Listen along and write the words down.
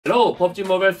Hello PUBG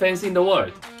Mobile fans in the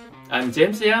world. I'm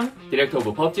James Yang, Director of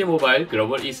PUBG Mobile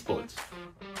Global Esports.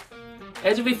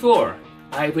 As before,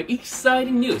 I have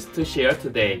exciting news to share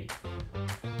today.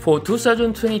 For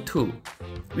 2022,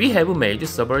 we have made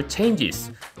several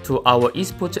changes to our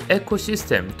esports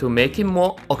ecosystem to make it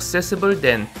more accessible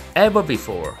than ever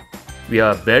before. We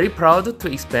are very proud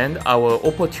to expand our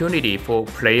opportunity for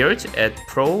players at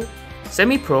pro,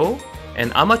 semi-pro,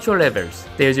 and amateur levels.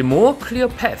 There is a more clear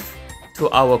path to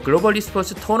our global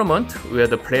esports tournament where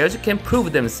the players can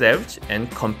prove themselves and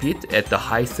compete at the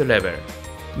highest level.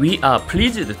 We are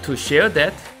pleased to share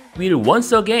that we'll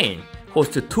once again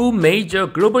host two major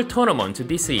global tournaments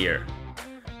this year: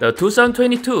 the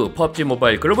 2022 PUBG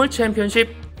Mobile Global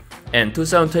Championship and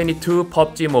 2022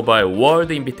 PUBG Mobile World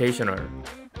Invitational.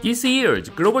 This year's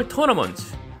global tournament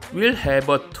will have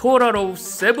a total of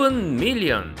 $7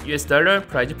 million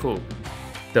prize pool.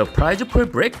 The prize pool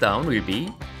breakdown will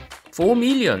be $4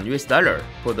 million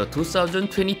for the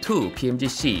 2022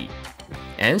 PMGC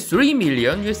and $3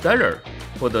 million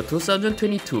for the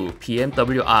 2022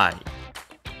 PMWI.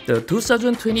 The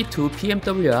 2022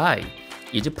 PMWI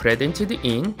is presented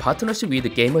in partnership with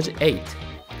Gamers 8,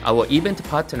 our event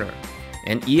partner,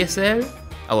 and ESL,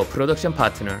 our production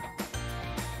partner.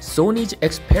 Sony's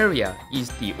Xperia is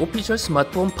the official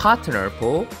smartphone partner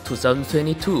for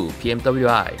 2022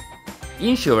 PMWI,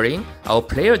 ensuring our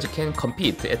players can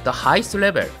compete at the highest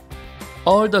level.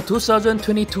 All the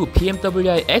 2022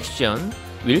 PMWI action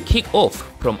will kick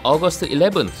off from August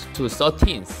 11th to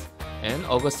 13th and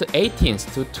August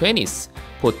 18th to 20th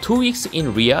for 2 weeks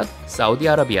in Riyadh, Saudi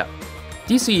Arabia.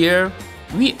 This year,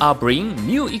 we are bringing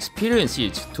new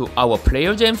experiences to our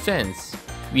players and fans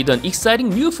with an exciting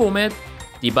new format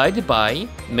divided by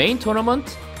main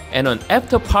tournament and an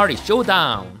after-party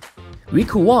showdown.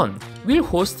 Week 1 will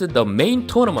host the main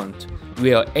tournament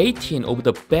where 18 of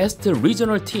the best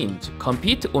regional teams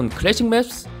compete on classic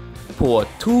maps for a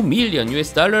 $2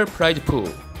 million prize pool.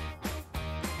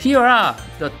 Here are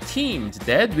the teams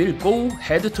that will go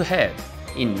head-to-head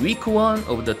in Week 1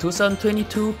 of the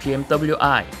 2022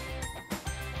 PMWI.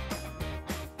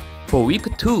 For Week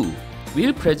 2,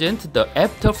 we'll present the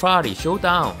after-party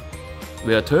showdown,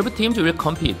 where 12 teams will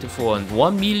compete for a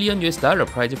 $1 million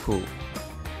prize pool.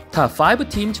 Top 5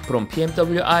 teams from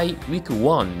PMWI Week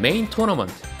 1 main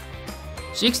tournament,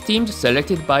 6 teams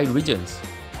selected by regions,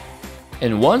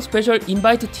 and 1 special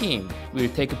invite team will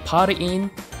take part in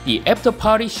the After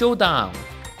Party Showdown.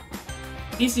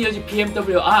 This year's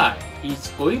PMWI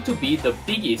is going to be the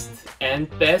biggest and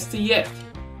best yet.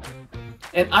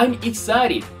 And I'm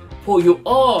excited for you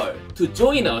all to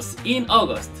join us in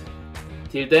August.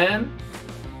 Till then,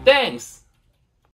 thanks!